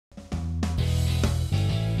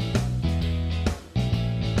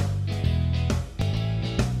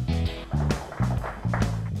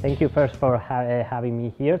Thank you first for having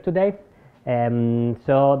me here today.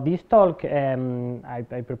 So this talk, I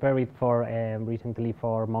prepared it for recently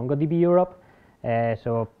for MongoDB Europe.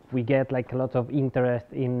 So we get like a lot of interest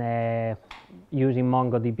in using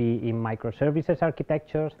MongoDB in microservices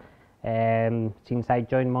architectures. Since I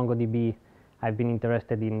joined MongoDB, I've been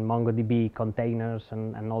interested in MongoDB containers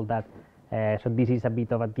and all that. So this is a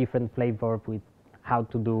bit of a different flavor with how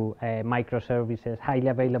to do microservices, highly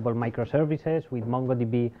available microservices with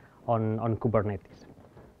MongoDB on Kubernetes.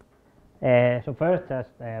 So first,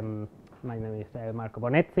 my name is Marco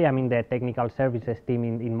Bonezzi. I'm in the technical services team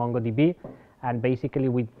in MongoDB, and basically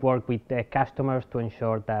we work with customers to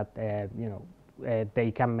ensure that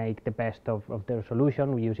they can make the best of their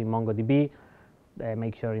solution using MongoDB.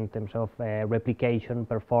 Make sure in terms of replication,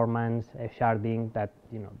 performance, sharding, that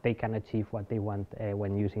they can achieve what they want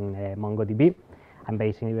when using MongoDB. I'm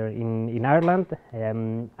based here in Ireland,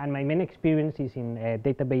 and my main experience is in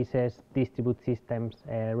databases, distributed systems,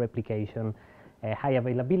 replication, high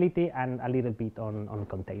availability, and a little bit on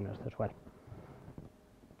containers as well.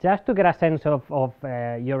 Just to get a sense of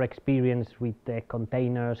your experience with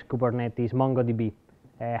containers, Kubernetes, MongoDB,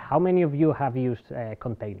 how many of you have used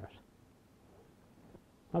containers?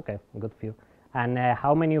 Okay, good few. And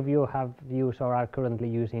how many of you have used or are currently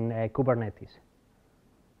using Kubernetes?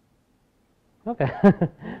 Okay,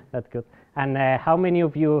 that's good. And how many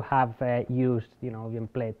of you have used,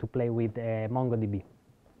 to play with MongoDB?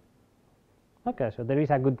 Okay, so there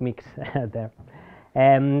is a good mix there.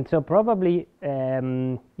 So probably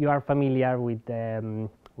you are familiar with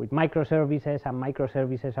microservices and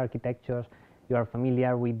microservices architectures. You are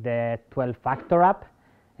familiar with the 12-factor app.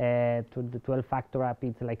 The 12-factor app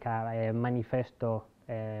is like a manifesto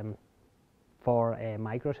for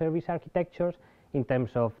microservice architectures in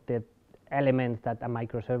terms of the elements that a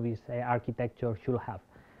microservice architecture should have.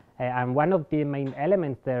 And one of the main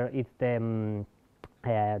elements there is the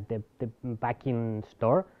backend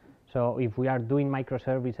store. So if we are doing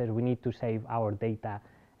microservices, we need to save our data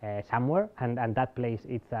somewhere, and that place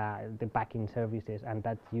it's the backend services, and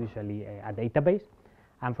that's usually a database.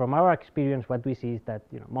 And from our experience, what we see is that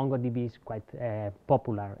MongoDB is quite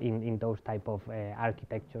popular in those type of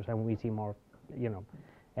architectures, and we see more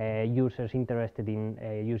users interested in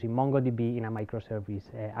using MongoDB in a microservice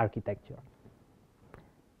architecture.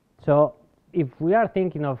 So if we are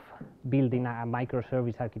thinking of building a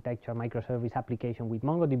microservice architecture, microservice application with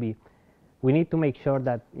MongoDB, we need to make sure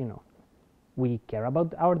that we care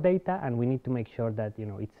about our data, and we need to make sure that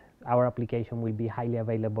our application will be highly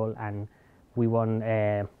available and we won't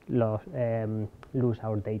lose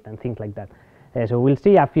our data and things like that. So we'll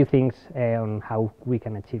see a few things on how we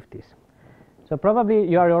can achieve this. So probably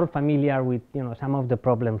you are all familiar with some of the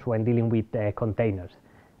problems when dealing with containers,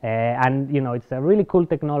 and it's a really cool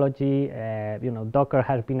technology. Docker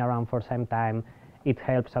has been around for some time. It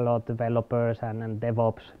helps a lot developers and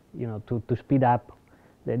DevOps to speed up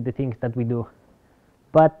the things that we do.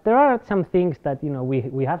 But there are some things that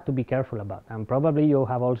we have to be careful about, and probably you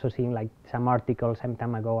have also seen like some articles some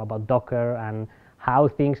time ago about Docker and how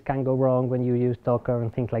things can go wrong when you use Docker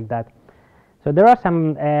and things like that. So there are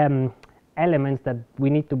some elements that we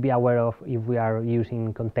need to be aware of if we are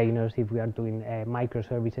using containers, if we are doing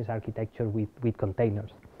microservices architecture with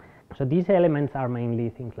containers. So these elements are mainly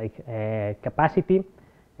things like capacity,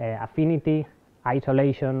 affinity,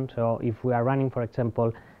 isolation. So if we are running, for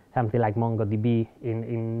example, something like MongoDB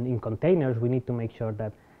in containers, we need to make sure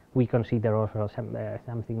that we consider also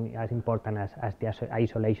something as important as the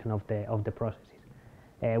isolation of the processes.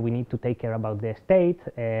 We need to take care about the state,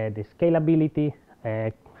 the scalability,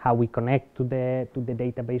 how we connect to the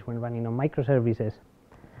database when running on microservices.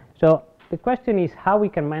 So the question is how we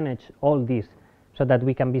can manage all this so that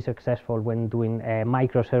we can be successful when doing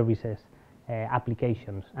microservices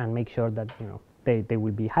applications, and make sure that they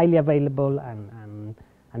will be highly available and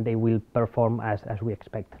they will perform as we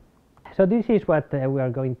expect. So this is what we are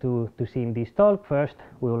going to see in this talk. First,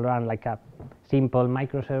 we will run like a simple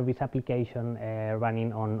microservice application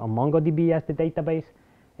running on MongoDB as the database.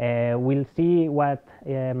 We'll see what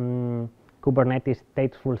Kubernetes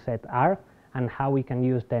stateful sets are and how we can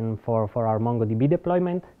use them for our MongoDB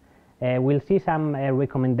deployment. We'll see some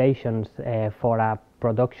recommendations for a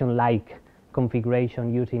production-like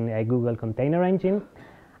configuration using Google Container Engine.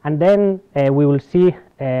 And then we will see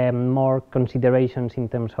more considerations in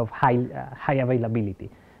terms of high availability.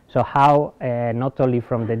 So how, not only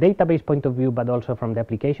from the database point of view, but also from the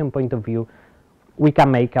application point of view, we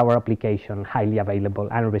can make our application highly available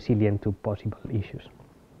and resilient to possible issues.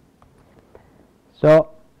 So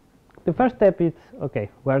the first step is, okay,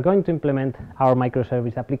 we are going to implement our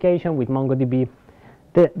microservice application with MongoDB.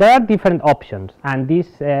 There are different options, and this,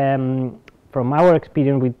 from our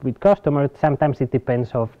experience with customers, sometimes it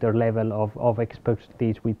depends of their level of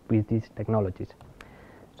expertise with these technologies.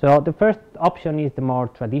 So the first option is the more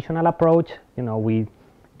traditional approach. We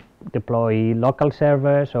deploy local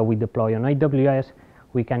servers, or we deploy on AWS.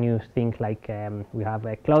 We can use things like we have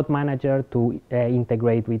a cloud manager to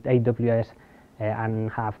integrate with AWS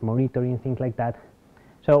and have monitoring, things like that.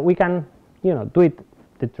 So we can do it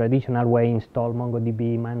the traditional way, install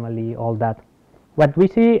MongoDB manually, all that. What we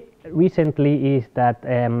see recently is that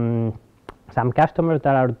some customers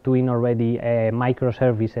that are doing already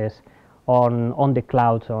microservices on the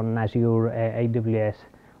clouds, on Azure, AWS,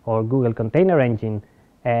 or Google Container Engine,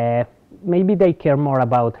 maybe they care more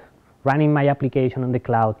about running my application on the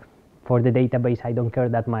cloud. For the database, I don't care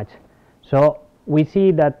that much. So we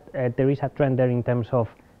see that there is a trend there in terms of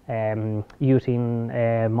using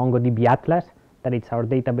MongoDB Atlas, that it's our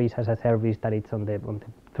database as a service, that it's on the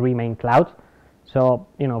 3 main clouds. So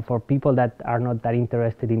for people that are not that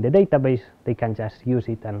interested in the database, they can just use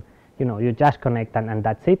it, and you just connect, and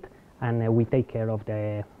that's it. And we take care of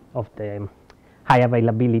the high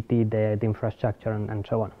availability, the infrastructure, and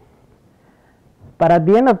so on. But at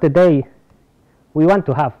the end of the day, we want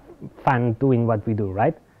to have fun doing what we do,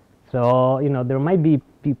 right? So there might be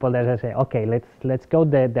people that say, okay, let's go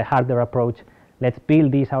the harder approach. Let's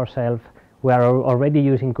build this ourselves. We are already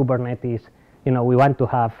using Kubernetes. We want to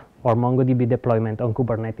have our MongoDB deployment on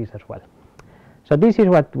Kubernetes as well. So this is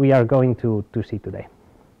what we are going to see today.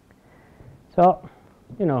 So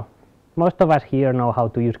most of us here know how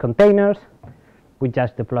to use containers. We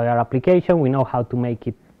just deploy our application. We know how to make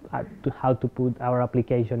it, how to put our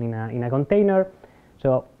application in a container.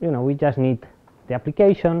 So we just need the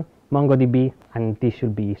application, MongoDB, and this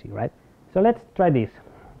should be easy, right? So let's try this.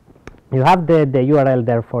 You have the URL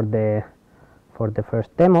there for the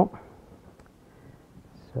first demo.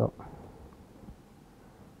 So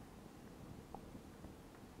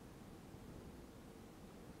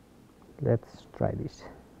let's try this.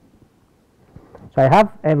 So I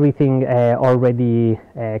have everything already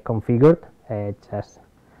configured, just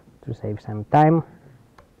to save some time.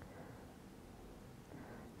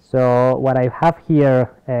 So what I have here,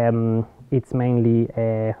 it's mainly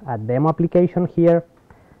a demo application here,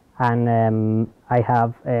 and I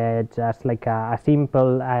have just like a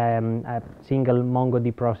simple a single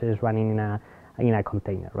MongoDB process running in a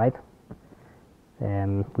container, right?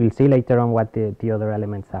 We'll see later on what the other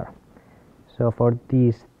elements are. So for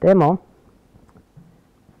this demo,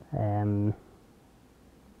 I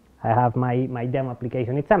have my demo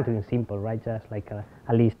application. It's something simple, right? Just like a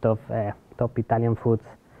list of top Italian foods.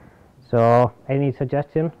 So any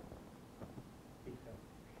suggestion?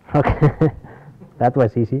 Okay, that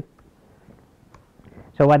was easy.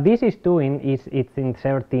 So what this is doing is it's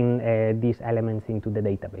inserting these elements into the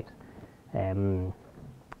database.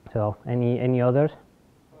 So any others?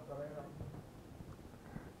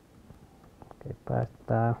 Okay,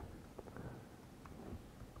 pasta,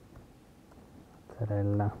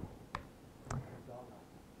 mozzarella.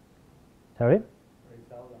 Sorry?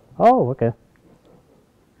 Oh, okay.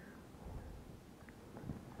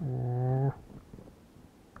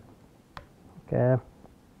 Okay.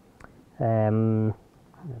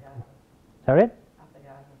 Sorry?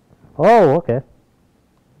 Oh, okay.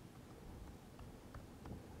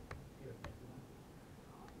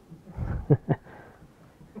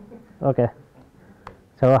 Okay.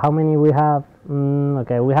 So how many we have?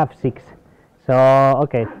 Okay, we have 6. So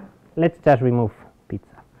okay, let's just remove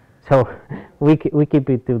pizza. So we keep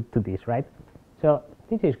it to this, right? So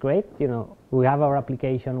this is great. We have our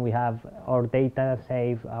application, we have our data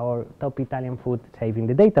saved, our top Italian food saved in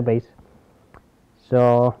the database.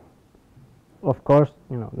 So of course,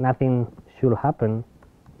 nothing should happen,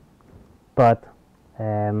 but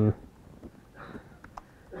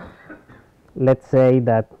let's say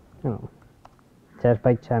that just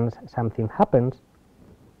by chance something happens,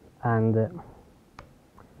 and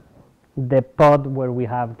the pod where we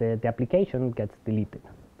have the application gets deleted.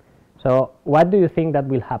 So what do you think that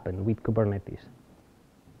will happen with Kubernetes?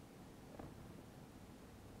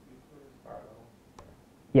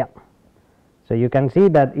 Yeah. So you can see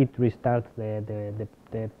that it restarts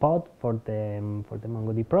the pod for the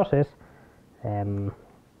MongoDB process.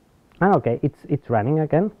 Okay, it's running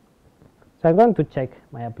again. So I'm going to check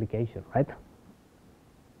my application, right?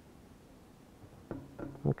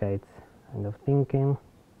 Okay, it's kind of thinking.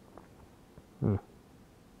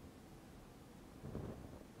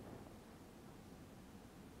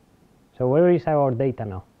 So where is our data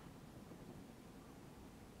now?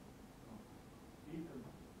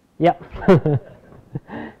 Yeah.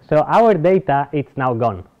 So our data, it's now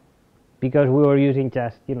gone. because we were using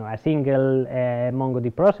just a single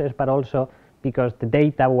MongoDB process, but also because the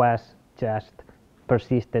data was just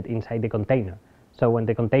persisted inside the container. So when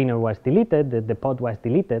the container was deleted, the pod was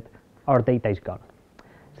deleted, our data is gone.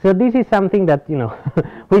 So this is something that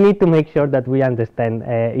we need to make sure that we understand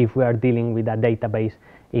if we are dealing with a database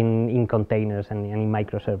in containers and in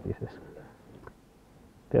microservices.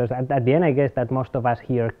 Because at the end, I guess that most of us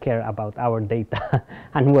here care about our data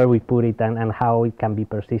and where we put it and how it can be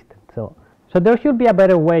persistent. So there should be a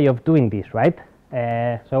better way of doing this, right?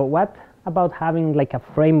 So what about having like a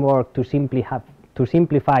framework to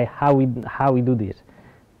simplify how we do this,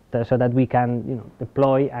 so that we can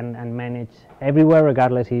deploy and manage everywhere,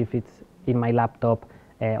 regardless if it's in my laptop,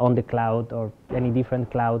 on the cloud, or any different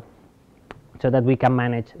cloud, so that we can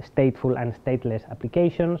manage stateful and stateless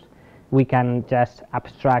applications. We can just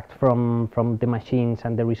abstract from the machines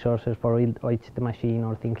and the resources for each machine,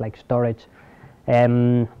 or things like storage.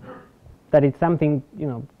 That it's something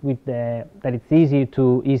that it's easy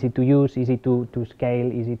to use, easy to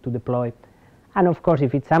scale, easy to deploy. And of course,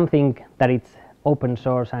 if it's something that it's open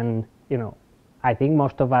source, and I think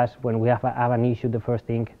most of us, when we have an issue, the first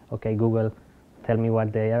thing, okay, Google, tell me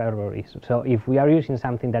what the error is. So if we are using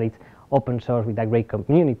something that is open source with a great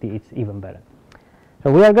community, it's even better.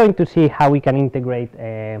 So we are going to see how we can integrate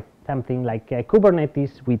something like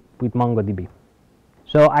Kubernetes with MongoDB.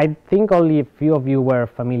 So I think only a few of you were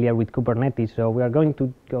familiar with Kubernetes, so we are going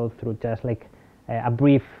to go through just like a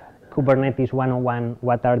brief Kubernetes 101,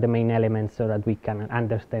 what are the main elements, so that we can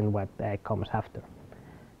understand what comes after.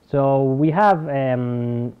 So we have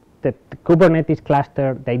the Kubernetes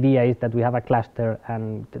cluster. The idea is that we have a cluster,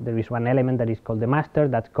 and there is one element that is called the master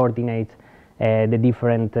that coordinates the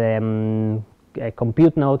different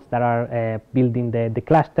compute nodes that are building the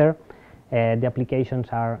cluster. The applications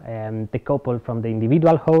are decoupled from the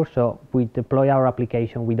individual host, so we deploy our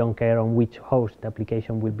application, we don't care on which host the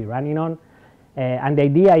application will be running on. And the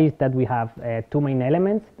idea is that we have two main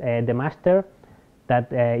elements, the master that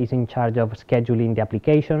is in charge of scheduling the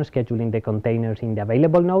application, scheduling the containers in the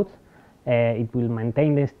available nodes. It will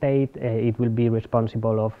maintain the state, it will be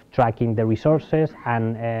responsible of tracking the resources,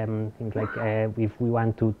 and things like if we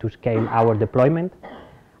want to scale our deployment.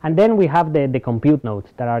 And then we have the compute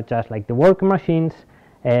nodes that are just like the worker machines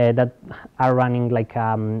that are running like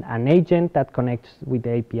an agent that connects with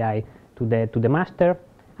the API to the master,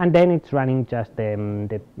 and then it's running just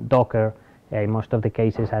the Docker in most of the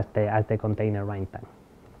cases as the container runtime.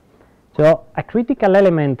 So a critical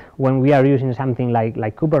element when we are using something like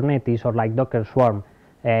Kubernetes or like Docker Swarm,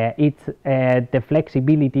 it's the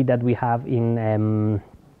flexibility that we have in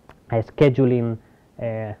scheduling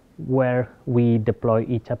where we deploy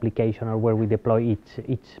each application, or where we deploy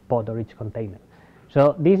each pod or each container.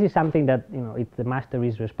 So this is something that the master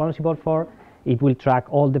is responsible for. It will track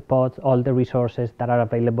all the pods, all the resources that are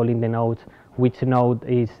available in the nodes, which node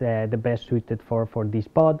is the best suited for this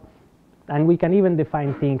pod. And we can even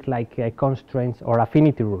define things like constraints or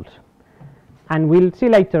affinity rules. And we'll see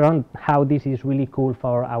later on how this is really cool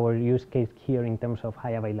for our use case here in terms of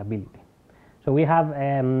high availability. So we have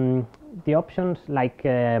the options like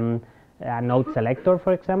a node selector,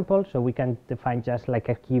 for example. So we can define just like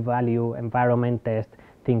a key value environment test,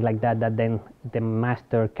 things like that, that then the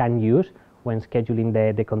master can use when scheduling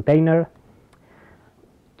the container.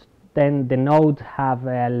 Then the nodes have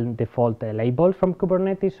default labels from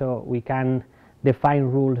Kubernetes, so we can define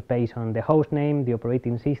rules based on the host name, the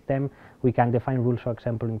operating system. We can define rules, for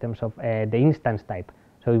example, in terms of the instance type.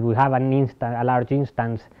 So if we have a large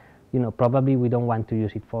instance, probably we don't want to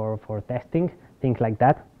use it for testing, things like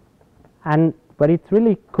that. And but it's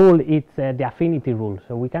really cool, it's the affinity rule.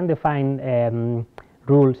 So we can define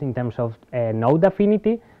rules in terms of node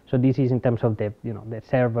affinity. So this is in terms of the the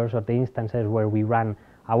servers or the instances where we run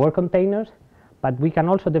our containers, but we can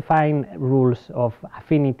also define rules of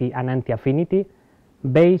affinity and anti-affinity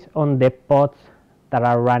based on the pods that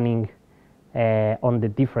are running on the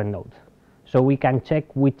different nodes. So we can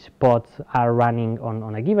check which pods are running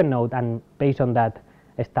on a given node, and based on that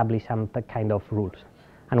establish some kind of rules.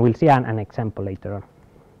 And we'll see an example later on.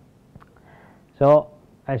 So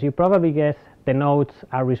as you probably guess, the nodes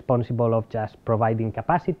are responsible of just providing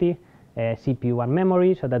capacity, CPU and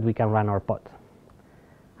memory, so that we can run our pods.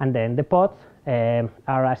 And then the pods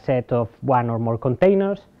are a set of one or more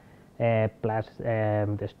containers, plus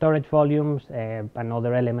the storage volumes and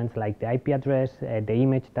other elements like the IP address, the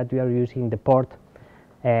image that we are using, the port,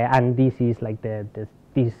 and this is like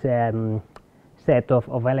this set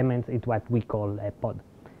of elements is what we call a pod.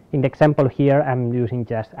 In the example here, I'm using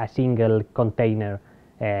just a single container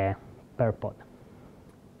per pod.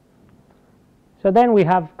 So then we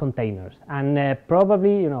have containers, and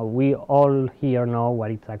probably we all here know what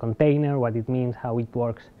it's a container, what it means, how it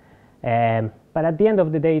works. But at the end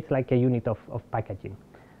of the day, it's like a unit of packaging.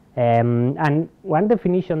 And one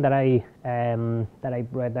definition that I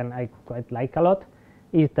read and I quite like a lot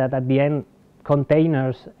is that at the end,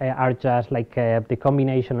 containers are just like the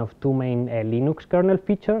combination of two main Linux kernel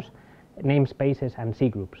features, namespaces and C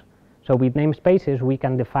groups. So with namespaces, we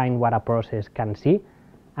can define what a process can see,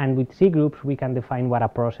 and with C groups, we can define what a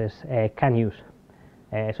process can use.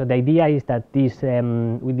 So the idea is that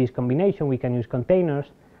with this combination, we can use containers,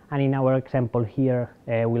 and in our example here,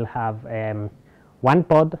 we'll have one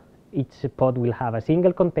pod. Each pod will have a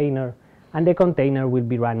single container, and the container will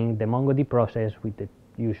be running the MongoDB process with the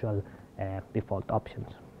usual default options.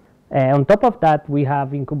 On top of that, we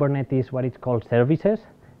have in Kubernetes what is called services,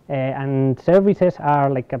 and services are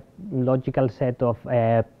like a logical set of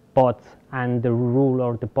pods and the rule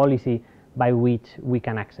or the policy by which we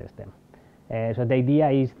can access them. So the idea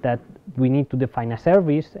is that we need to define a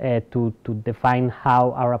service to define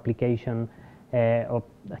how our application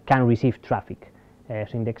can receive traffic.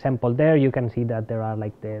 So in the example there, you can see that there are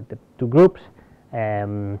like the two groups,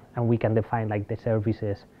 and we can define like the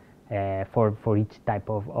services for each type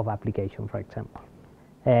of application, for example.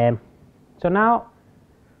 So now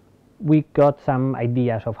we got some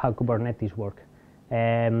ideas of how Kubernetes works.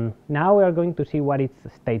 Now we are going to see what is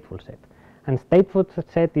stateful set. And stateful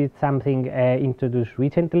set is something introduced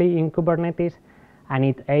recently in Kubernetes, and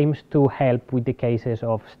it aims to help with the cases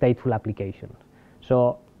of stateful applications.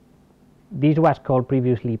 So this was called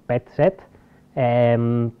previously pet set,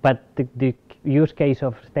 but the use case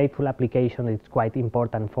of stateful application is quite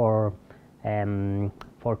important for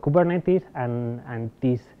Kubernetes, and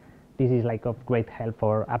this is like of great help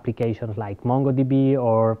for applications like MongoDB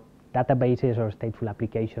or databases or stateful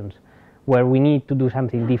applications where we need to do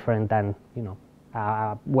something different than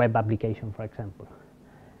a web application, for example.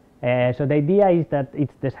 So the idea is that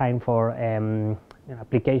it's designed for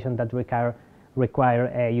applications that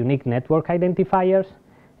require unique network identifiers.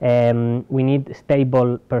 We need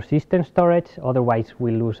stable persistent storage, otherwise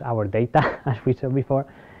we lose our data, as we said before.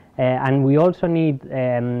 And we also need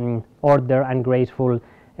order and graceful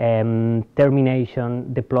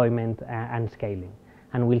termination, deployment, and scaling.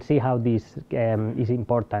 And we'll see how this is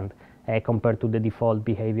important compared to the default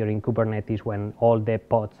behavior in Kubernetes when all the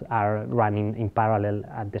pods are running in parallel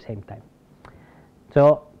at the same time.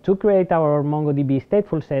 So to create our MongoDB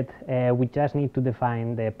stateful set, we just need to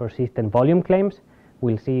define the persistent volume claims.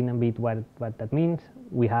 We'll see in a bit what that means.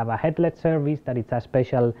 We have a headless service that it's a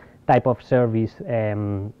special type of service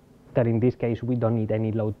that in this case we don't need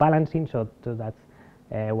any load balancing, so that's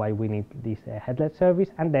why we need this headless service,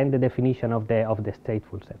 and then the definition of the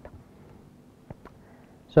stateful set.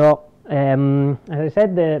 So as I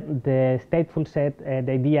said, the stateful set,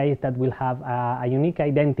 the idea is that we'll have a unique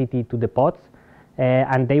identity to the pods,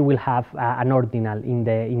 and they will have an ordinal in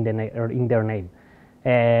their name.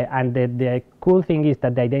 And the cool thing is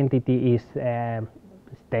that the identity is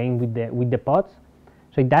staying with the pods,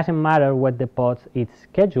 so it doesn't matter what the pods is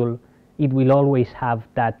scheduled, it will always have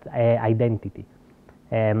that identity.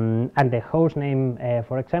 And the host name,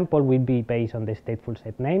 for example, will be based on the stateful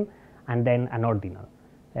set name and then an ordinal.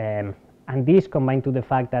 And this, combined to the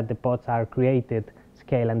fact that the pods are created,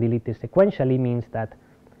 scaled, and deleted sequentially, means that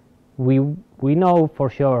we know for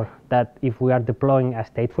sure that if we are deploying a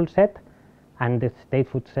stateful set, and the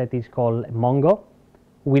stateful set is called Mongo,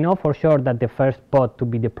 we know for sure that the first pod to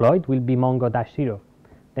be deployed will be Mongo-0.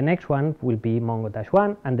 The next one will be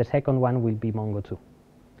Mongo-1, and the second one will be Mongo-2.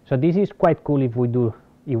 So this is quite cool if we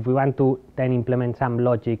want to then implement some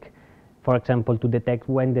logic, for example, to detect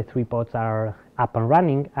when the three pods are up and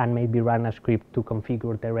running, and maybe run a script to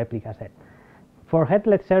configure the replica set. For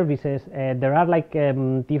headless services, there are like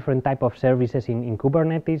different type of services in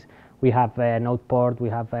Kubernetes. We have node port, we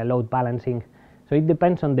have load balancing, so it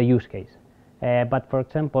depends on the use case. But for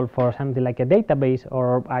example, for something like a database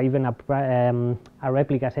or even a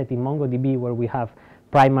replica set in MongoDB where we have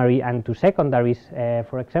primary and two secondaries,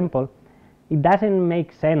 for example, it doesn't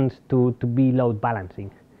make sense to be load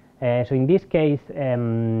balancing. So in this case,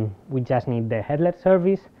 we just need the headless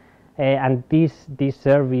service, and this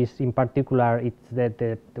service in particular, it's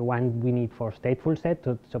the one we need for stateful set.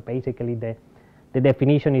 So basically, the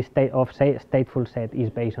definition is stateful set is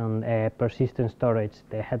based on persistent storage,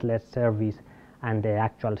 the headless service, and the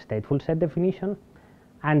actual stateful set definition.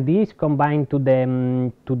 And this combined to the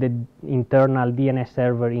internal DNS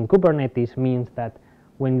server in Kubernetes means that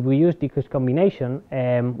when we use this combination,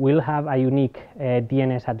 we'll have a unique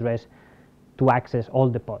DNS address to access all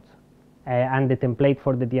the pods. And the template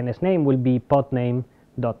for the DNS name will be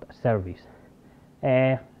podname.service.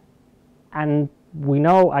 And we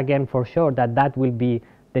know again for sure that that will be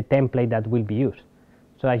the template that will be used.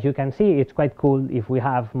 So as you can see, it's quite cool. If we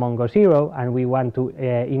have Mongo 0 and we want to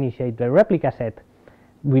initiate the replica set,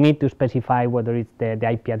 we need to specify whether it's the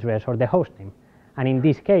IP address or the hostname. And in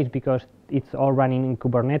this case, because it's all running in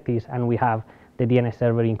Kubernetes and we have the DNS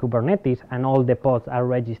server in Kubernetes and all the pods are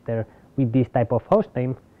registered with this type of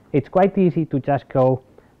hostname, it's quite easy to just go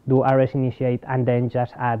do rs initiate and then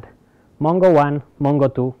just add Mongo 1,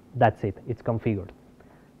 Mongo 2, that's it, it's configured.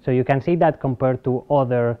 So you can see that compared to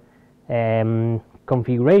other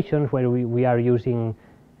configurations where we are using,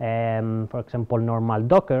 for example, normal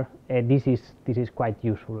Docker, this is quite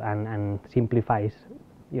useful and simplifies,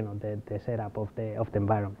 the setup of the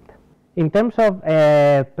environment. In terms of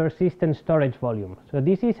persistent storage volume, so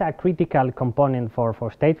this is a critical component for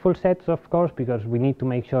stateful sets, of course, because we need to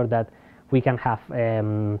make sure that we can have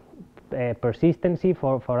persistency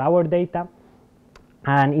for our data.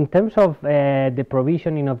 And in terms of the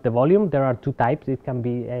provisioning of the volume, there are two types. It can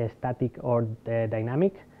be static or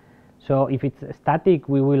dynamic. So if it's static,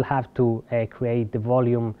 we will have to create the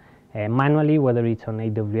volume manually, whether it's on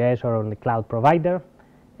AWS or on the cloud provider.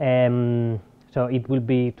 So it will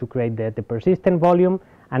be to create the persistent volume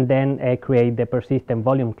and then create the persistent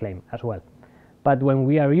volume claim as well. But when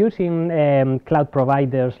we are using cloud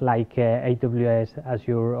providers like AWS,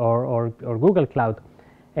 Azure, or Google Cloud,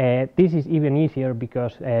 this is even easier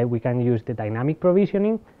because we can use the dynamic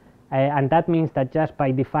provisioning, and that means that just by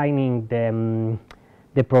defining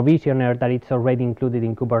the provisioner that it's already included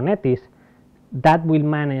in Kubernetes, that will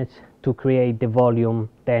manage to create the volume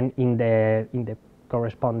then in the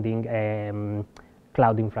corresponding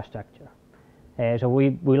cloud infrastructure. So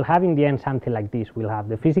we will have in the end something like this. We'll have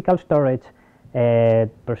the physical storage,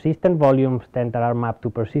 persistent volumes then that are mapped to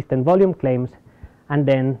persistent volume claims, and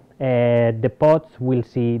then the pods will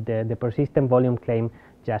see the persistent volume claim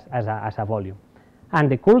just as a volume. And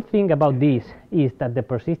the cool thing about this is that the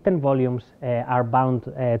persistent volumes are bound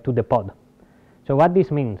to the pod. So what this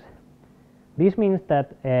means? This means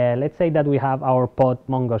that let's say that we have our pod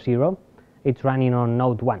Mongo 0, it's running on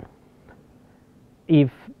node 1.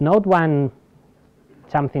 If node 1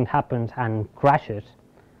 something happens and crashes,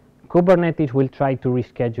 Kubernetes will try to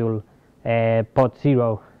reschedule pod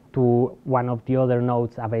 0 to one of the other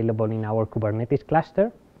nodes available in our Kubernetes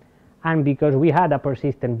cluster. And because we had a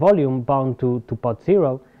persistent volume bound to pod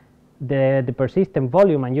 0, the persistent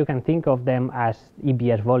volume, and you can think of them as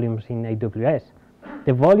EBS volumes in AWS,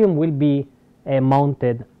 the volume will be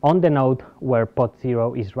mounted on the node where pod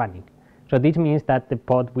 0 is running. So this means that the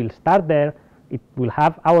pod will start there, it will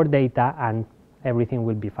have our data, and everything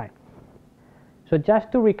will be fine. So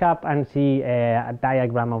just to recap and see a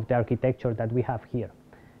diagram of the architecture that we have here.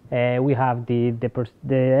 We have the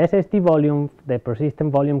SSD volume, the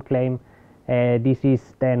persistent volume claim. This is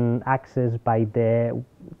then accessed by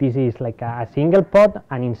this is like a single pod,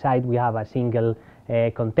 and inside we have a single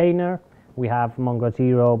container. We have Mongo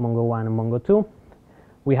 0, Mongo 1, and Mongo 2.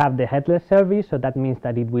 We have the headless service, so that means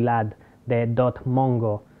that it will add the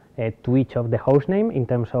 .mongo to each of the host name in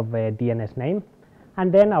terms of DNS name.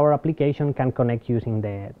 And then our application can connect using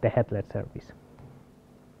the headless service.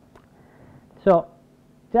 So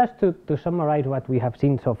just to summarize what we have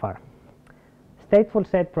seen so far. Stateful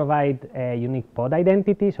set provide a unique pod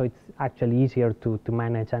identity, so it's actually easier to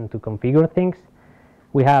manage and to configure things.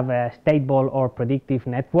 We have a stateful or predictive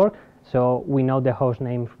network, so we know the host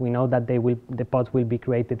names, we know that the pods will be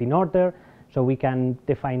created in order, so we can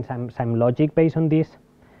define some logic based on this.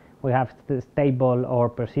 We have the stable or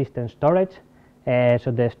persistent storage,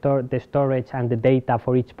 so the storage and the data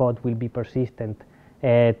for each pod will be persistent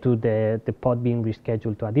to the pod being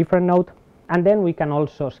rescheduled to a different node. And then we can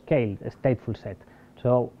also scale a stateful set.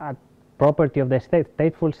 So a property of the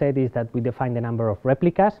stateful set is that we define the number of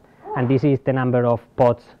replicas, and this is the number of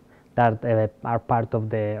pods that are part of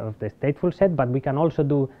the stateful set, but we can also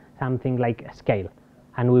do something like scale,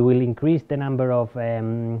 and we will increase the number of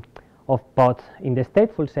pods in the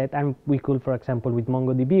stateful set, and we could, for example, with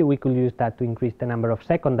MongoDB, we could use that to increase the number of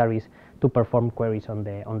secondaries to perform queries on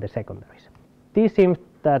the secondaries. This seems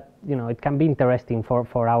that it can be interesting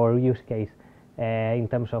for our use case in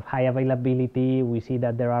terms of high availability. We see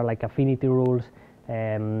that there are like affinity rules.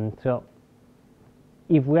 So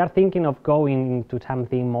if we are thinking of going into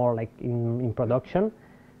something more like in production,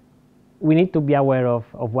 we need to be aware of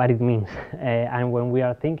what it means. And when we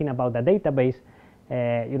are thinking about the database,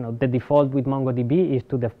 the default with MongoDB is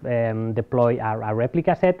to deploy a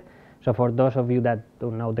replica set. So for those of you that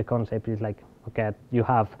don't know the concept, is like, okay, you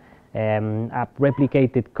have a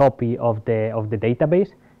replicated copy of the database.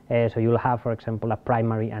 So you'll have, for example, a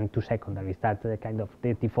primary and two secondaries. That's kind of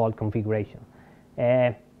the default configuration.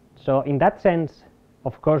 So in that sense,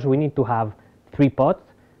 of course, we need to have 3 pods.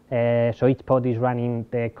 So each pod is running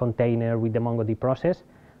the container with the MongoDB process,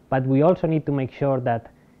 but we also need to make sure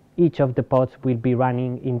that each of the pods will be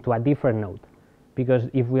running into a different node. Because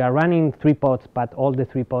if we are running 3 pods, but all the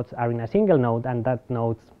 3 pods are in a single node and that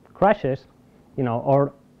node crashes,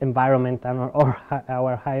 our environment and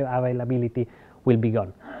our high availability will be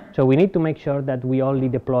gone. So we need to make sure that we only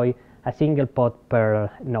deploy a single pod per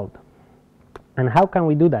node. And how can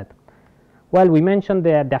we do that? Well, we mentioned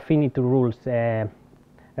the affinity rules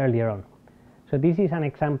earlier on. So this is an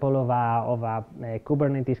example of a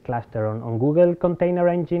Kubernetes cluster on Google Container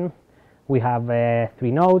Engine. We have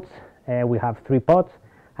 3 nodes, we have 3 pods,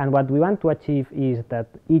 and what we want to achieve is that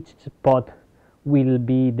each pod will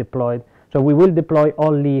be deployed. So we will deploy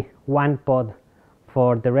only 1 pod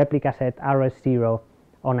for the replica set RS0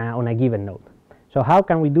 on a given node. So how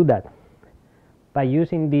can we do that? By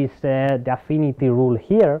using this the affinity rule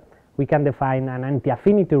here, we can define an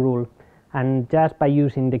anti-affinity rule, and just by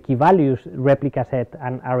using the key values replica set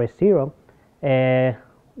and RS0,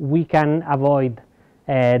 we can avoid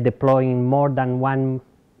deploying more than 1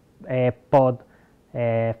 pod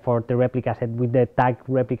for the replica set with the tag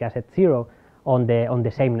replica set 0 on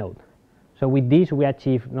the same node. So with this we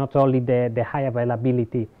achieve not only the high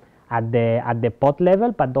availability at the pod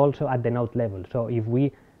level, but also at the node level. So if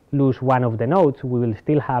we lose one of the nodes, we will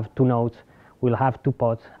still have 2 nodes, we'll have 2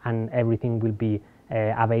 pods, and everything will be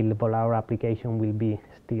available. Our application will be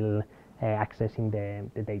still accessing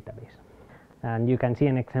the database. And you can see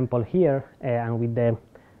an example here, and with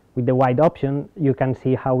the wide option, you can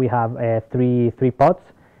see how we have 3 pods.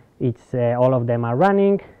 All of them are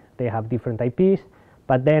running. They have different IPs,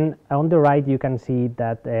 but then on the right you can see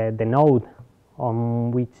that the node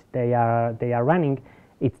on which they are running,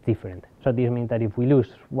 it's different. So this means that if we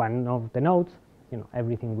lose one of the nodes,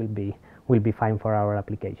 everything will be fine for our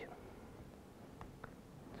application.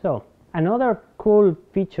 So another cool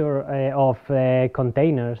feature of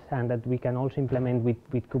containers, and that we can also implement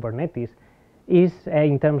with Kubernetes, is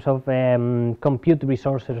in terms of compute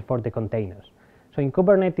resources for the containers. So in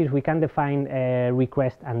Kubernetes we can define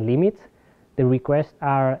requests and limits. The requests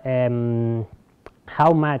are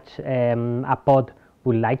how much a pod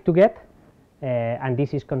would like to get, and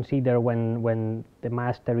this is considered when the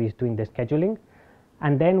master is doing the scheduling.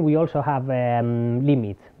 And then we also have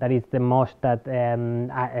limits, that is the most that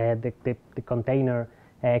the container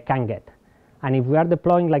can get. And if we are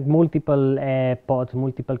deploying like multiple pods,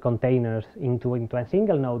 multiple containers into a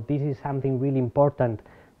single node, this is something really important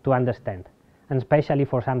to understand, and especially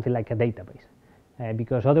for something like a database,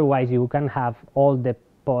 because otherwise you can have all the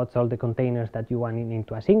pods, all the containers that you want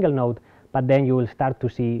into a single node, but then you will start to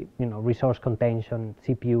see resource contention,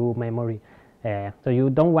 CPU, memory. So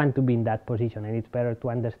you don't want to be in that position, and it's better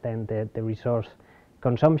to understand the resource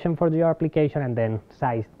consumption for your application and then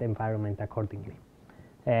size the environment accordingly.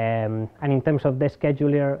 And in terms of the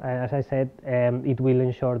scheduler, as I said, it will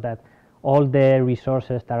ensure that all the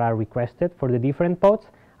resources that are requested for the different pods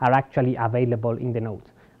are actually available in the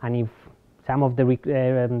nodes. And if some of the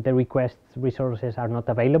request resources are not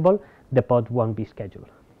available, the pod won't be scheduled.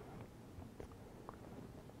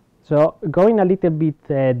 So going a little bit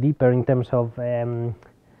deeper in terms of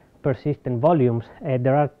persistent volumes,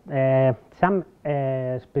 there are some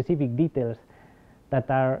specific details that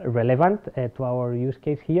are relevant to our use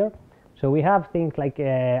case here. So we have things like,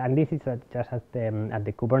 and this is just at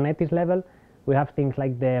the Kubernetes level, we have things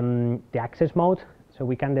like the access mode. So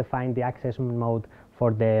we can define the access mode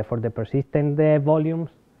for the persistent volumes.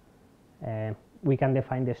 We can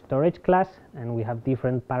define the storage class, and we have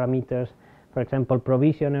different parameters. For example,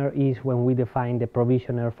 provisioner is when we define the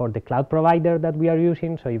provisioner for the cloud provider that we are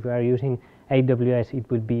using. So if we are using AWS, it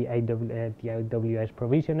will be the AWS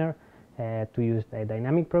provisioner to use the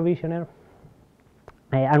dynamic provisioner.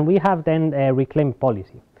 And we have then a reclaim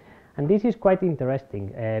policy. And this is quite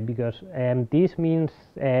interesting because this means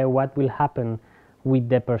what will happen with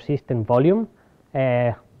the persistent volume.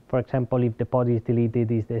 For example, if the pod is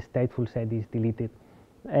deleted, if the stateful set is deleted.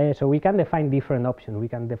 So we can define different options. We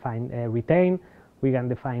can define retain, we can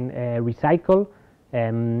define recycle,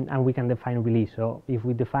 and we can define release. So if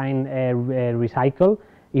we define recycle,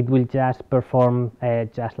 it will just perform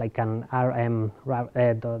just like an rm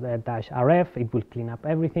 -rf. It will clean up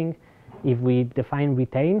everything. If we define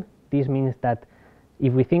retain, this means that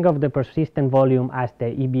if we think of the persistent volume as the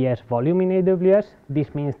EBS volume in AWS,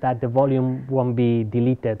 this means that the volume won't be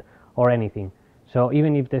deleted or anything. So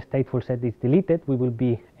even if the stateful set is deleted, we will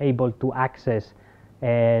be able to access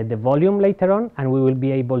the volume later on, and we will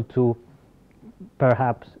be able to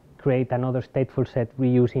perhaps create another stateful set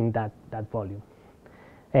reusing that volume.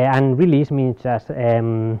 and release means just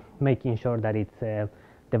making sure that it's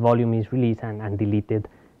the volume is released and deleted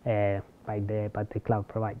by the cloud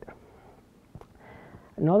provider.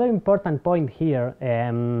 Another important point here,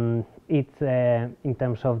 it's in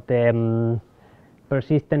terms of the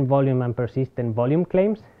persistent volume and persistent volume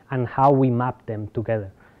claims and how we map them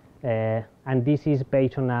together. And this is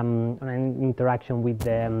based on an interaction with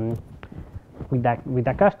the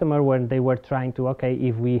customer, where they were trying to, okay,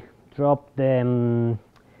 if we drop the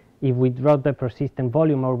persistent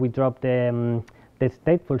volume, or we drop the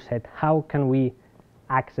stateful set, how can we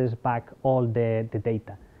access back all the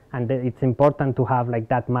data? And it's important to have like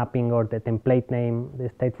that mapping, or the template name, the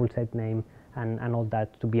stateful set name, and all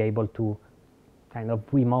that, to be able to kind of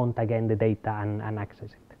remount again the data and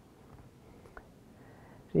access it.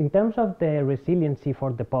 So in terms of the resiliency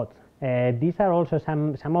for the pods, these are also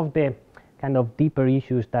some of the kind of deeper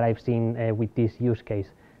issues that I've seen with this use case.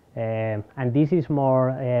 And this is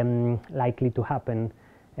more likely to happen,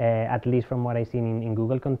 at least from what I've seen in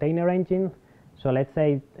Google Container Engine. So let's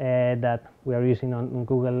say that we are using on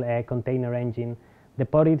Google Container Engine, the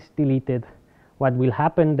pod is deleted. What will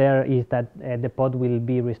happen there is that the pod will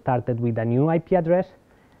be restarted with a new IP address,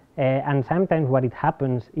 and sometimes what it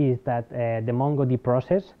happens is that the MongoDB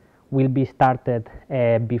process will be started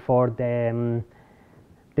before the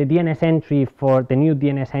DNS entry for the new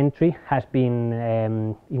DNS entry has been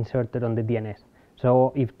inserted on the DNS.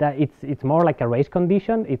 So if that it's more like a race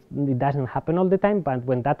condition, it doesn't happen all the time, but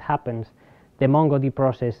when that happens, the MongoDB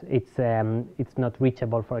process, it's not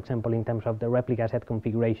reachable, for example, in terms of the replica set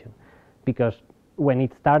configuration, because when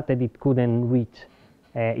it started, it couldn't reach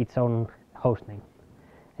its own hostname.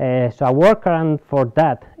 So a workaround for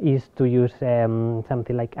that is to use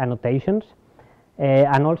something like annotations,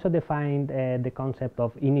 and also define the concept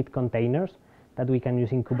of init containers that we can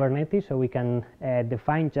use in Kubernetes. So we can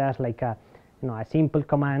define just like a simple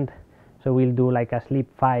command. So we'll do like a sleep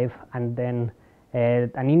 5, and then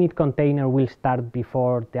an init container will start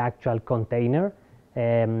before the actual container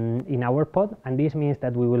in our pod, and this means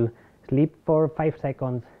that we will sleep for 5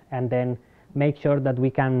 seconds and then make sure that we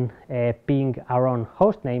can ping our own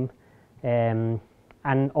hostname,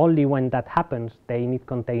 and only when that happens, the init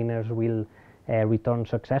containers will return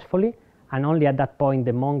successfully, and only at that point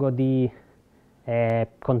the MongoDB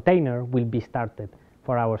container will be started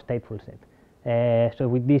for our stateful set. So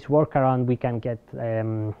with this workaround, we can get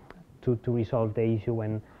to resolve the issue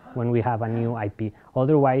when we have a new IP.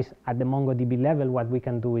 Otherwise, at the MongoDB level, what we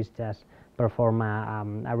can do is just perform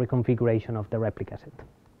a reconfiguration of the replica set.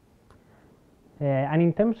 And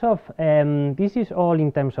in terms of, this is all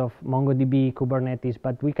in terms of MongoDB, Kubernetes,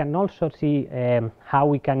 but we can also see how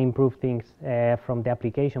we can improve things from the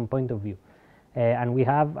application point of view. And we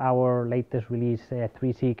have our latest release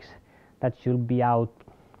 3.6 that should be out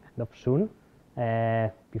kind of soon,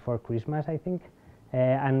 before Christmas, I think.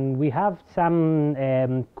 And we have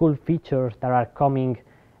some cool features that are coming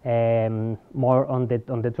more on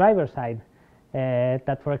the driver side,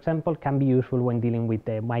 that, for example, can be useful when dealing with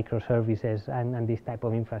the microservices and this type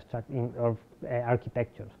of infrastructure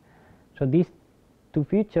architectures. So these two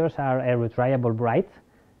features are retriable writes.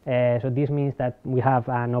 So this means that we have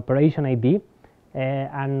an operation ID,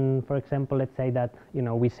 and for example, let's say that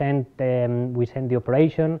we send the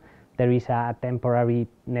operation. There is a temporary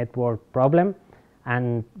network problem,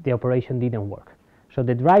 and the operation didn't work. So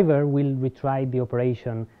the driver will retry the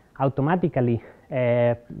operation automatically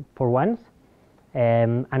for once,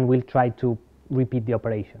 and will try to repeat the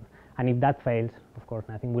operation. And if that fails, of course,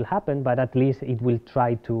 nothing will happen, but at least it will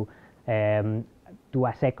try to do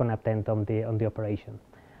a second attempt on the operation.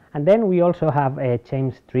 And then we also have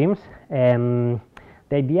change streams. The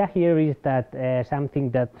idea here is that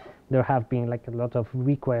something that there have been like a lot of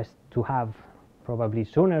requests to have probably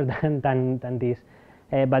sooner than this.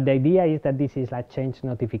 But the idea is that this is a change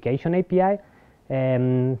notification API.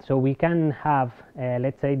 So we can have,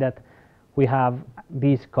 let's say that we have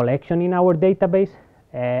this collection in our database,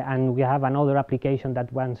 and we have another application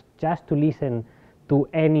that wants just to listen to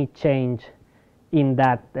any change in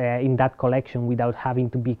that collection without having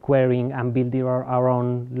to be querying and building our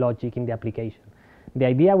own logic in the application. The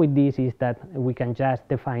idea with this is that we can just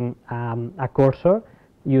define a cursor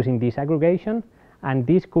using this aggregation, and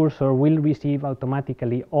this cursor will receive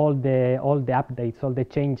automatically all the updates, all the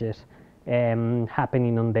changes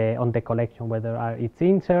happening on the collection, whether it's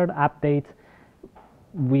insert, updates.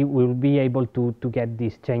 We will be able to get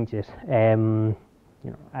these changes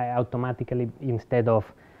automatically, instead of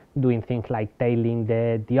doing things like tailing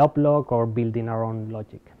the uplog or building our own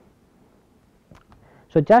logic.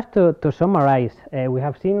 So just to summarize, we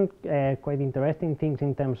have seen quite interesting things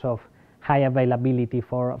in terms of high availability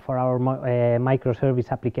for our microservice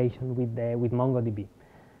application with MongoDB.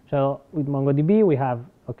 So with MongoDB, we have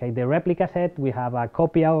the replica set, we have a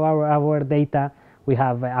copy of our data, we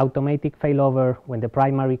have automatic failover. When the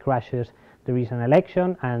primary crashes, there is an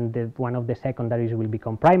election, and one of the secondaries will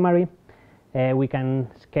become primary. We can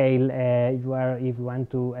scale if you want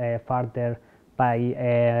to further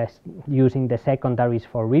by using the secondaries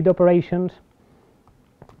for read operations.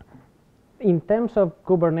 In terms of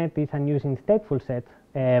Kubernetes and using stateful sets,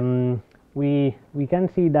 we can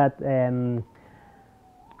see that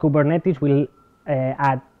Kubernetes will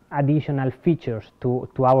add additional features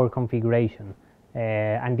to our configuration,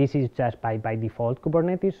 and this is just by default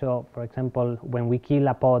Kubernetes. So, for example, when we kill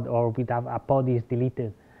a pod or a pod is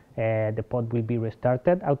deleted, the pod will be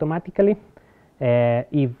restarted automatically.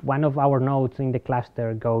 If one of our nodes in the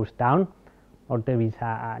cluster goes down, or there is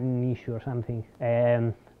an issue or something,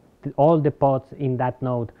 all the pods in that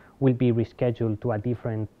node will be rescheduled to a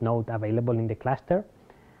different node available in the cluster.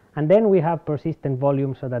 And then we have persistent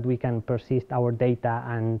volume so that we can persist our data,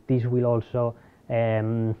 and this will also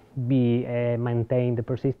be maintained. The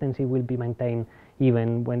persistency will be maintained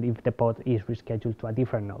even if the pod is rescheduled to a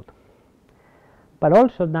different node. But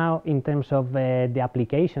also now, in terms of the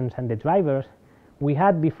applications and the drivers, we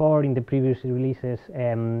had before in the previous releases,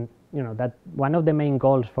 that one of the main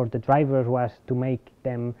goals for the drivers was to make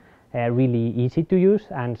them really easy to use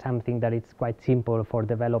and something that it's quite simple for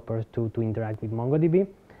developers to interact with MongoDB.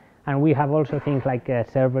 And we have also things like a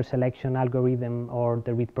server selection algorithm or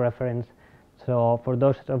the read preference. So for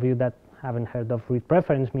those of you that haven't heard of read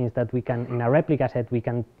preference, means that we can, in a replica set, we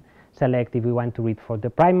can select if we want to read for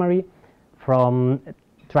the primary,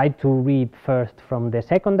 try to read first from the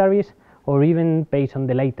secondaries, or even based on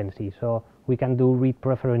the latency. So we can do read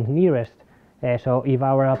preference nearest. So if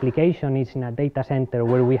our application is in a data center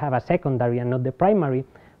where we have a secondary and not the primary,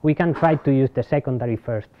 we can try to use the secondary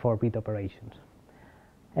first for read operations.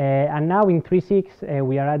 And now in 3.6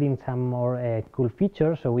 we are adding some more cool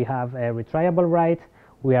features. So we have retriable write,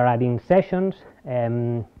 we are adding sessions,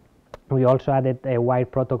 we also added a wire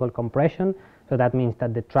protocol compression, so that means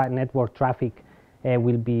that the network traffic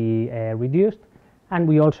will be reduced, and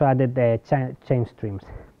we also added the change streams.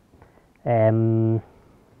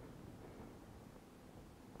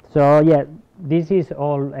 So yeah, this is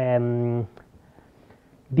all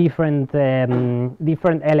different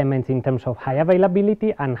elements in terms of high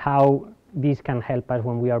availability and how this can help us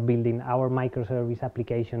when we are building our microservice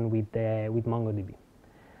application with MongoDB.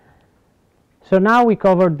 So now we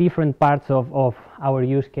cover different parts of our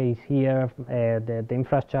use case here, the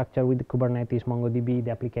infrastructure with the Kubernetes, MongoDB,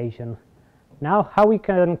 the application. Now, how we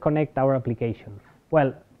can connect our application?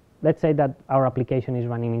 Well, let's say that our application is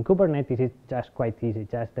running in Kubernetes. It's just quite easy,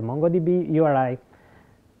 just the MongoDB URI.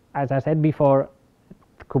 As I said before,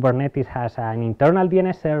 Kubernetes has an internal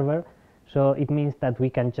DNS server, so it means that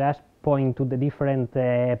we can just point to the different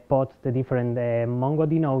pods, the different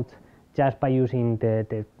MongoDB nodes, just by using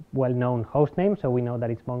the well-known host name. So we know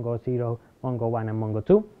that it's Mongo 0, Mongo 1, and Mongo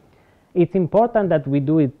 2. It's important that we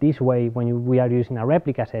do it this way when we are using a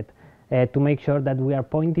replica set, to make sure that we are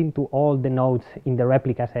pointing to all the nodes in the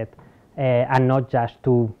replica set and not just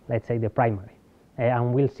to, let's say, the primary.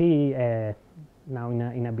 And we'll see now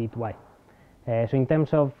in a bit why. So in terms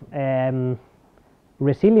of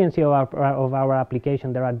resiliency of our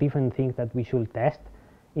application, there are different things that we should test.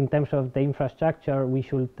 In terms of the infrastructure, we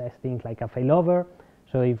should test things like a failover.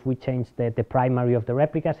 So if we change the primary of the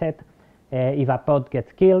replica set, if a pod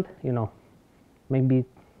gets killed, maybe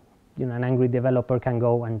an angry developer can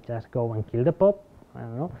go and kill the pod. I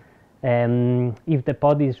don't know. If the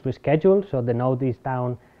pod is rescheduled, so the node is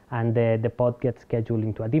down and the pod gets scheduled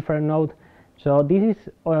into a different node. So this is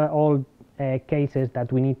all cases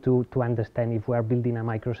that we need to understand if we are building a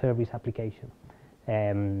microservice application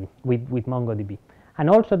with MongoDB. And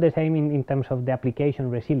also the same in terms of the application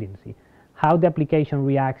resiliency. How the application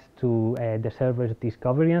reacts to the server's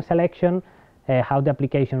discovery and selection, how the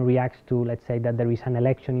application reacts to, let's say, that there is an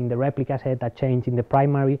election in the replica set, a change in the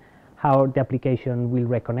primary, how the application will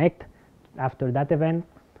reconnect after that event,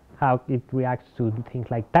 how it reacts to things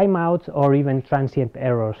like timeouts or even transient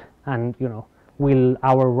errors, and will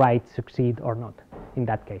our write succeed or not in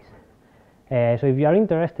that case. So if you are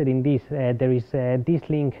interested in this, there is this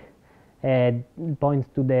link points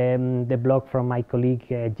to the blog from my colleague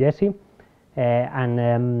Jesse,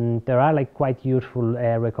 and there are quite useful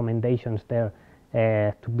recommendations there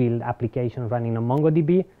to build applications running on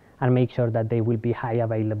MongoDB and make sure that they will be high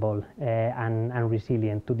available and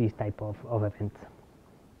resilient to this type of events.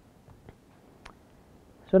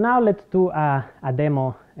 So now let's do a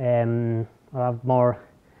demo of more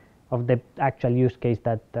of the actual use case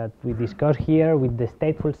that we discussed here with the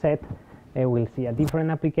stateful set. We'll see a different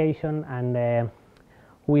application, and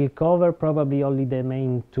we'll cover probably only the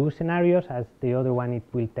main two scenarios, as the other one it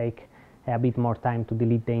will take a bit more time to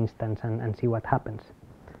delete the instance and see what happens.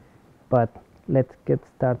 But let's get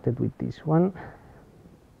started with this one.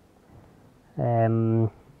 And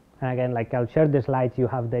again, like I'll share the slides, you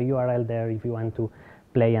have the URL there if you want to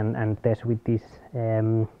play and test with this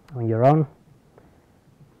on your own.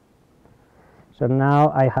 So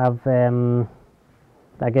now I have,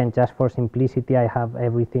 again, just for simplicity, I have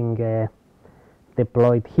everything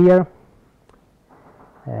deployed here.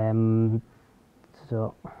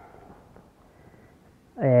 So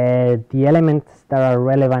the elements that are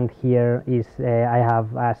relevant here is I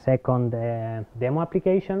have a second demo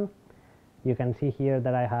application. You can see here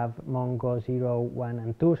that I have Mongo 0, 1,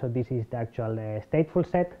 and 2, so this is the actual stateful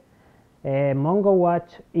set. Mongo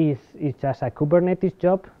Watch is just a Kubernetes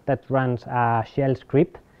job that runs a shell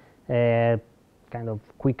script, kind of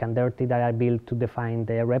quick and dirty, that I built to define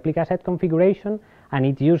the replica set configuration, and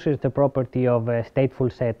it uses the property of a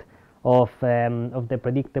stateful set of the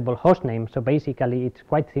predictable hostname. So basically it's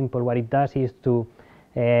quite simple. What it does is to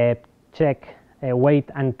check, wait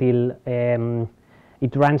until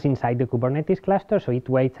it runs inside the Kubernetes cluster, so it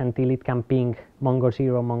waits until it can ping Mongo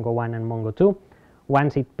 0, Mongo 1, and Mongo 2.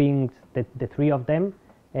 Once it pings the three of them,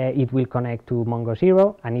 it will connect to Mongo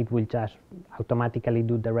 0, and it will just automatically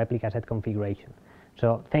do the replica set configuration.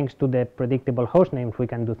 So thanks to the predictable host names, we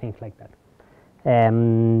can do things like that.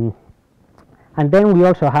 And then we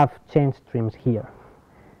also have change streams here.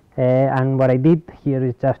 And what I did here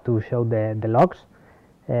is just to show the logs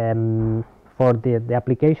for the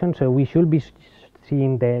application, so we should be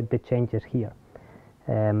seeing the changes here.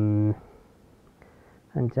 And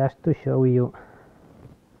just to show you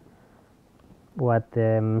what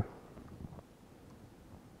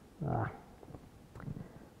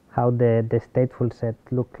how the stateful set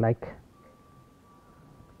look like.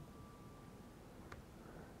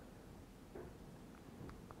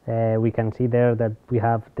 We can see there that we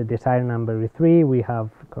have the desired number is 3, we have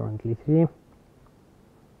currently 3.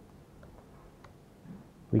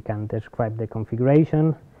 We can describe the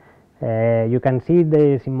configuration. You can see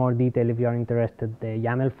this in more detail if you are interested. The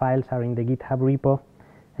YAML files are in the GitHub repo,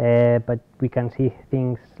 but we can see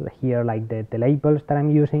things here like the labels that I'm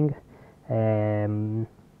using.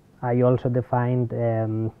 I also defined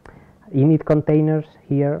init containers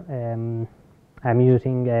here. I'm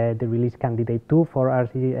using the release candidate 2 for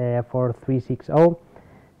RC 4360.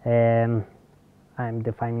 I'm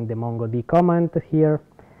defining the MongoD command here.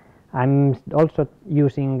 I'm also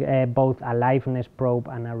using both a liveness probe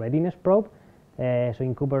and a readiness probe. So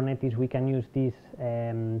in Kubernetes we can use this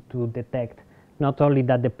to detect not only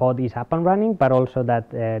that the pod is up and running, but also that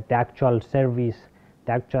the actual service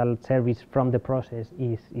from the process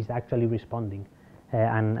is actually responding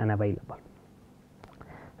and available.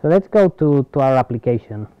 So let's go to our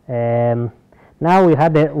application. Now we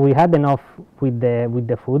had enough with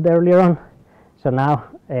the food earlier on, so now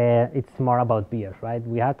it's more about beers, right?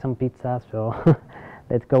 We had some pizza, so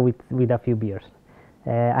let's go with a few beers.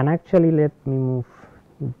 And actually, let me move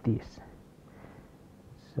this.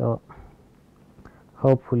 So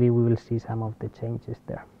hopefully we will see some of the changes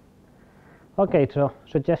there. Okay, so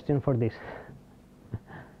suggestion for this.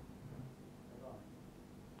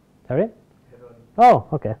 Sorry? Oh,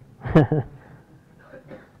 okay.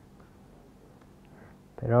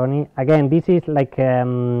 Peroni. Again, this is like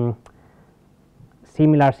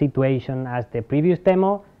similar situation as the previous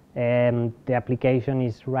demo. The application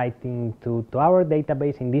is writing to our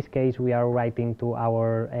database. In this case, we are writing to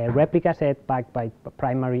our replica set backed by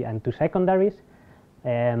primary and two secondaries.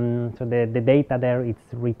 So the data there,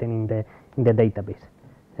 it's written in the database.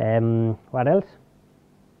 What else?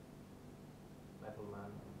 Metal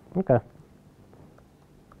Man. Okay.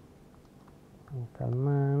 Metal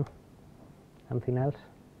Man. Something else?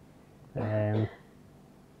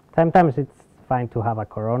 Sometimes it's fine to have a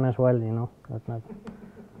Corona as well, you know. That's not,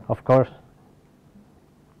 of course.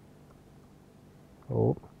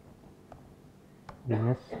 Oh,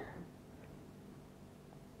 goodness.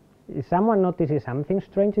 Is someone noticing something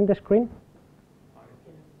strange in the screen?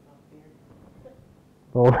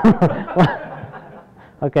 Oh,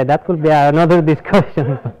 okay, that could be another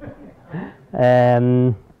discussion.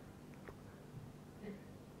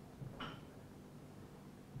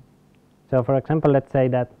 So, for example, let's say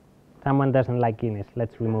that someone doesn't like Guinness.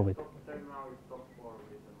 Let's remove it.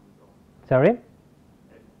 Sorry? At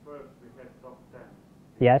first we had top 10.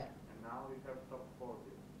 Yes. And now we have top 40.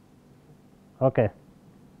 Okay.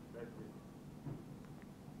 That's it.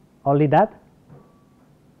 Only that? I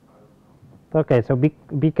don't know. Okay, so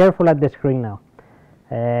be careful at the screen now.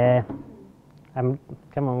 Come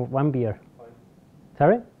on, one beer.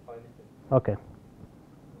 Sorry? Okay.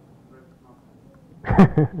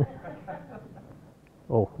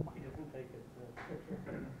 Oh.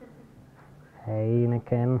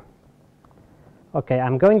 Heineken. Okay,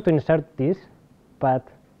 I'm going to insert this, but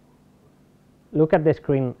look at the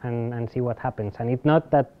screen and see what happens. And it's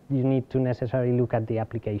not that you need to necessarily look at the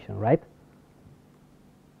application, right?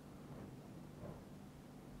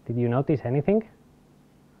 Did you notice anything?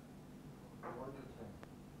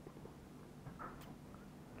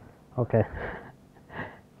 Okay.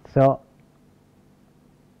 So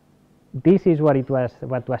this is what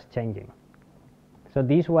was changing. So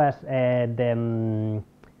this was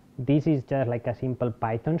this is just like a simple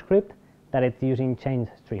Python script that it's using change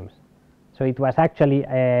streams. So it was actually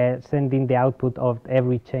sending the output of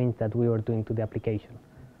every change that we were doing to the application.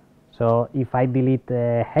 So if I delete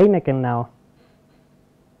Heineken now,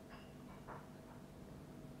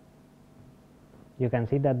 you can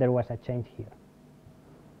see that there was a change here.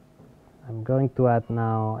 I'm going to add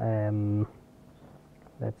now,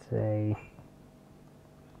 let's say,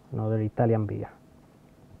 another Italian beer.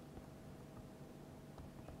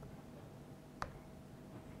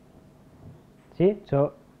 See,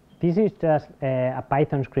 so this is just a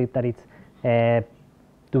Python script that it's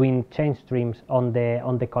doing change streams on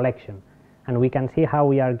the collection, and we can see how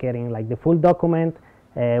we are getting like the full document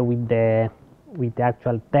with the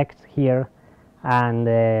actual text here, and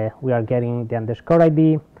we are getting the underscore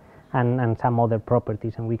ID and some other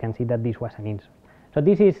properties, and we can see that this was an insert. So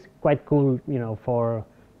this is quite cool, you know, for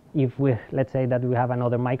if we, let's say that we have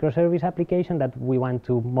another microservice application that we want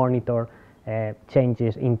to monitor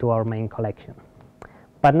changes into our main collection.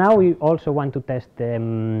 But now we also want to test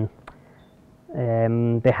the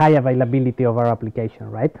high availability of our application,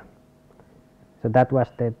 right? So that was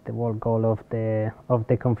the whole goal of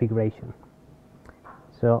the configuration.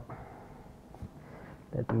 So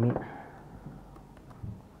let me.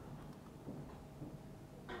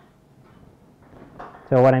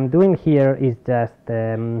 So what I'm doing here is just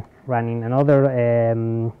running another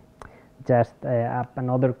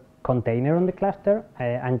another container on the cluster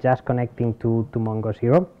and just connecting to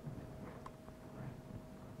Mongo0.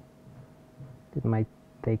 It might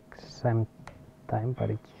take some time, but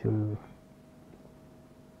it should.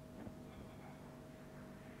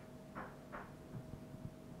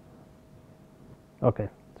 Okay,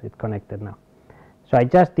 so it's connected now. So I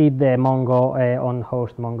just did the Mongo on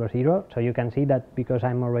host Mongo0. So you can see that because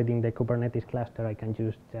I'm already in the Kubernetes cluster, I can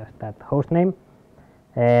use just that host name.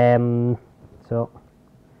 So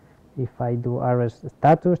if I do rs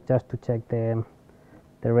status just to check the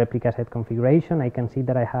replica set configuration, I can see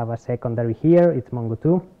that I have a secondary here. It's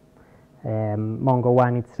Mongo2.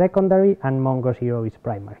 Mongo1 is secondary, and Mongo0 is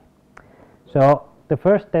primary. So the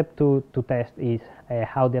first step to test is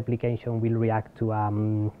how the application will react to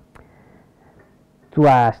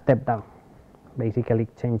a step down, basically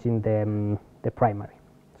changing the primary.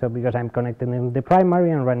 So because I'm connected in the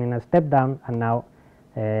primary and running a step down, and now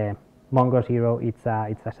Mongo0 it's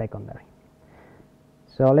a secondary.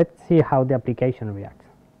 So let's see how the application reacts.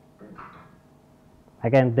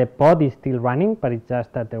 Again, the pod is still running, but it's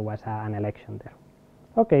just that there was an election there.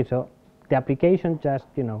 Okay, so the application just,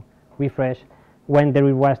 you know, refresh. When there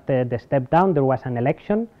was the step down, there was an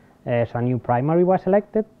election. So a new primary was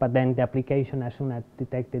selected, but then the application, as soon as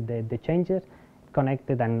detected the changes,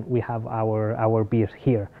 connected, and we have our beers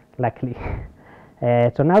here, luckily.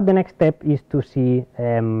 So now the next step is to see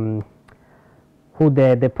who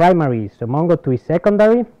the primary is. So Mongo2 is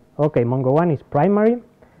secondary. Okay, Mongo1 is primary,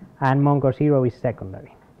 and Mongo0 is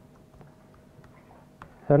secondary.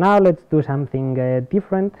 So now let's do something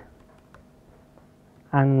different,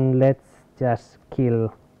 and let's just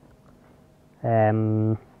kill.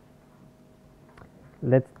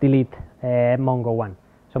 Let's delete Mongo1.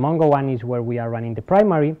 So Mongo1 is where we are running the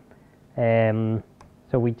primary,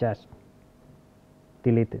 so we just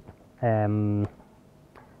delete it.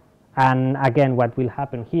 And again, what will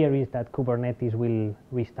happen here is that Kubernetes will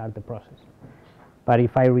restart the process. But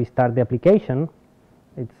if I restart the application,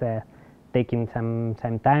 it's taking some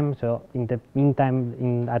time. So in the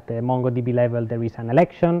meantime, at the MongoDB level, there is an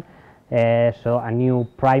election. So a new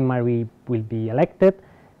primary will be elected.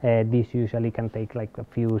 This usually can take like a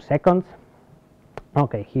few seconds.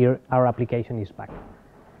 Okay, here our application is back.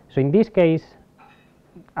 So in this case,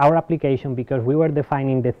 our application, because we were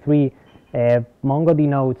defining the three MongoDB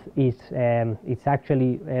nodes, it's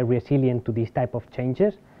actually resilient to this type of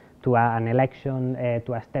changes, to an election,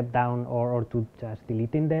 to a step down, or to just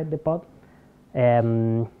deleting the pod.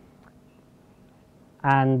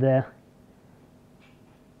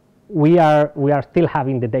 we are still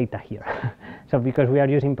having the data here. So because we are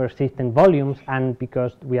using persistent volumes and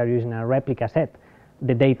because we are using a replica set,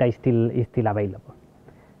 the data is still available.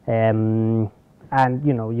 And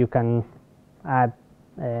you can add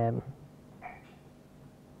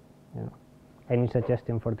any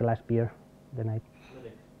suggestion for the last beer the night.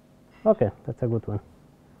 Okay, that's a good one.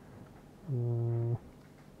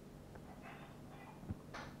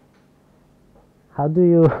 How do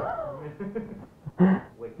you?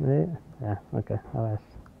 Yeah. Okay.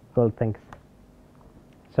 Cool. Thanks.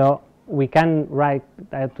 So we can write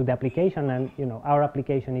to the application, and our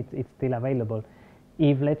application it's still available.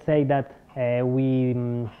 If let's say that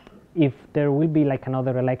if there will be like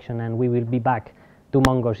another election and we will be back to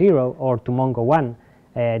Mongo 0 or to Mongo 1,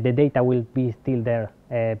 the data will be still there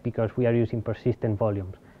because we are using persistent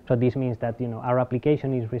volumes. So this means that our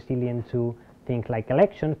application is resilient to things like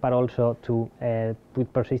elections, but also to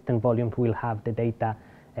with persistent volumes we'll have the data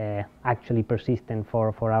actually persistent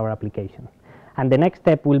for our application. And the next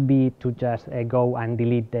step will be to just go and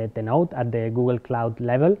delete the node at the Google Cloud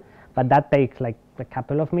level, but that takes like a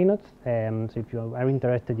couple of minutes. So if you are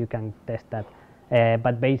interested, you can test that.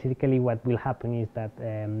 But basically what will happen is that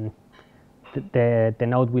the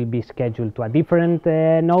node will be scheduled to a different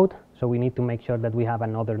node, so we need to make sure that we have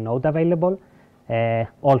another node available.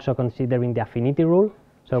 Also considering the affinity rule,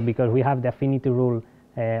 so because we have the affinity rule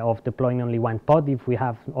of deploying only one pod, if we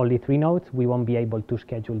have only 3 nodes, we won't be able to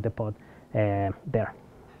schedule the pod there.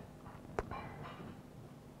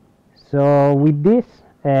 So with this,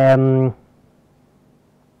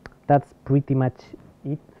 that's pretty much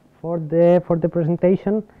it for the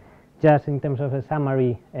presentation. Just in terms of a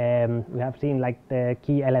summary, we have seen like the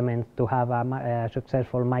key elements to have a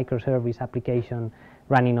successful microservice application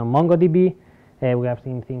running on MongoDB. We have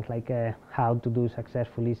seen things like how to do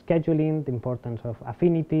successfully scheduling, the importance of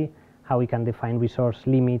affinity, how we can define resource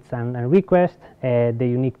limits and requests, the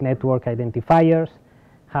unique network identifiers,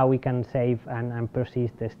 how we can save and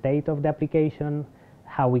persist the state of the application,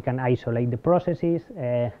 how we can isolate the processes,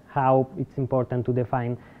 how it's important to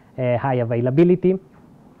define high availability.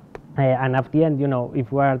 And at the end,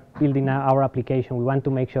 if we are building our application, we want to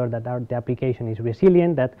make sure that the application is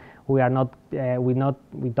resilient, that we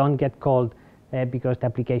don't get called because the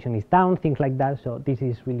application is down, things like that. So this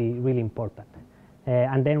is really important.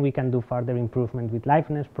 And then we can do further improvement with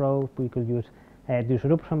liveness probe. We could use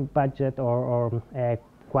disruption budget or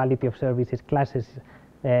quality of services classes.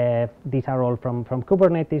 These are all from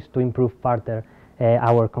Kubernetes to improve further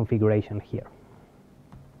our configuration here.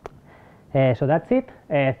 So that's it.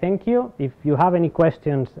 Thank you. If you have any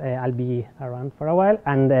questions, I'll be around for a while.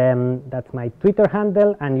 And that's my Twitter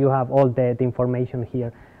handle, and you have all the information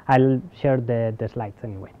here. I'll share the slides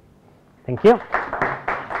anyway. Thank you.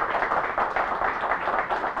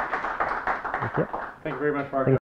 Thank you very much, Mark.